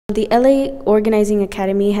The LA Organizing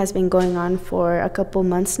Academy has been going on for a couple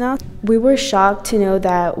months now. We were shocked to know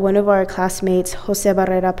that one of our classmates, Jose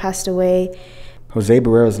Barrera, passed away. Jose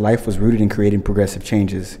Barrera's life was rooted in creating progressive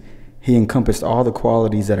changes. He encompassed all the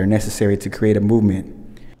qualities that are necessary to create a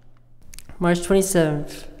movement. March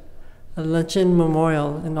 27th, a luncheon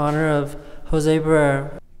memorial in honor of Jose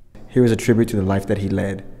Barrera. Here is a tribute to the life that he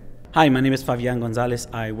led. Hi, my name is Fabian Gonzalez.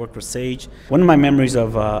 I work for SAGE. One of my memories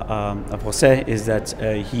of Jose is that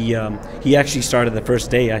he actually started the first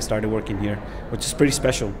day I started working here, which is pretty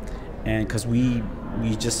special. And because we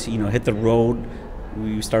just hit the road,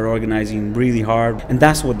 we started organizing really hard, and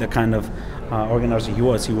that's what the kind of organizer he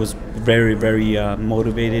was. He was very, very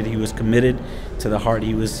motivated. He was committed to the heart.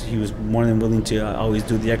 He was more than willing to always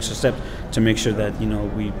do the extra step to make sure that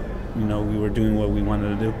we were doing what we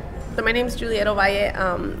wanted to do. So my name is Juliette Ovalle.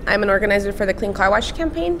 I'm an organizer for the Clean Car Wash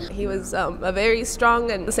campaign. He was a very strong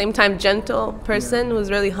and at the same time gentle person who was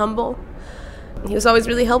really humble. He was always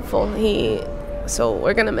really helpful. So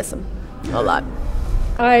we're gonna miss him a lot.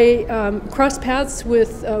 I crossed paths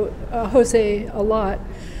with Jose a lot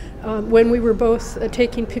when we were both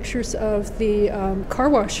taking pictures of the car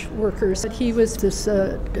wash workers. He was this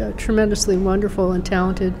tremendously wonderful and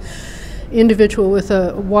talented individual with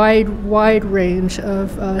a wide range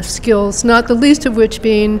of skills, not the least of which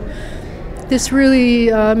being this really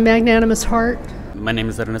magnanimous heart. My name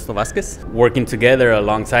is Ernesto Vasquez. Working together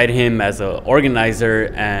alongside him as an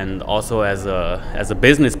organizer and also as a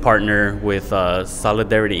business partner with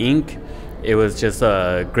Solidarity Inc., it was just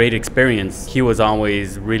a great experience. He was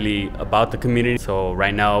always really about the community. So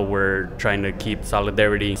right now we're trying to keep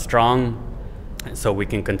Solidarity strong so we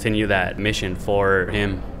can continue that mission for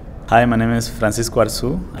him. Hi, my name is Francisco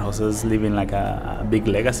Arzu. Jose is leaving like a big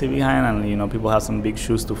legacy behind, and people have some big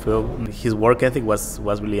shoes to fill. His work ethic was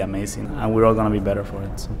really amazing, and we're all gonna be better for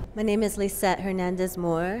it. So. My name is Lisette Hernandez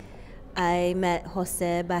Moore. I met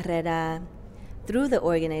Jose Barrera through the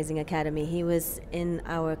Organizing Academy. He was in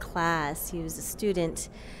our class. He was a student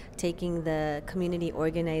taking the Community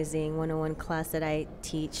Organizing 101 class that I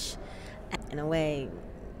teach. In a way,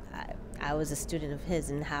 I was a student of his,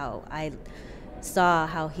 and how I saw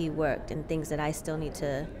how he worked and things that I still need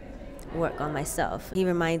to work on myself. He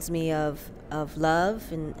reminds me of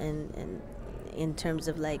love and in terms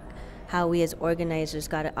of like how we as organizers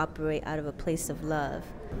got to operate out of a place of love.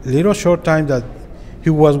 Little short time that he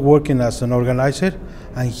was working as an organizer,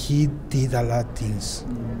 and he did a lot of things.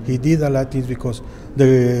 He did a lot of things because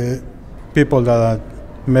the people that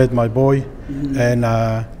met my boy and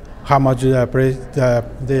how much they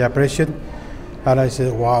appreciate, and I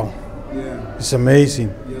said, wow. Yeah. It's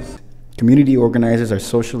amazing. Yes. Community organizers are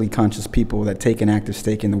socially conscious people that take an active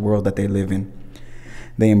stake in the world that they live in.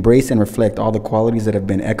 They embrace and reflect all the qualities that have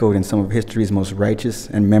been echoed in some of history's most righteous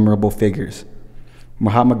and memorable figures.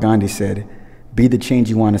 Mahatma Gandhi said, "Be the change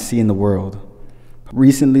you want to see in the world."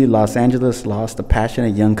 Recently, Los Angeles lost a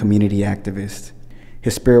passionate young community activist.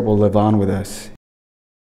 His spirit will live on with us.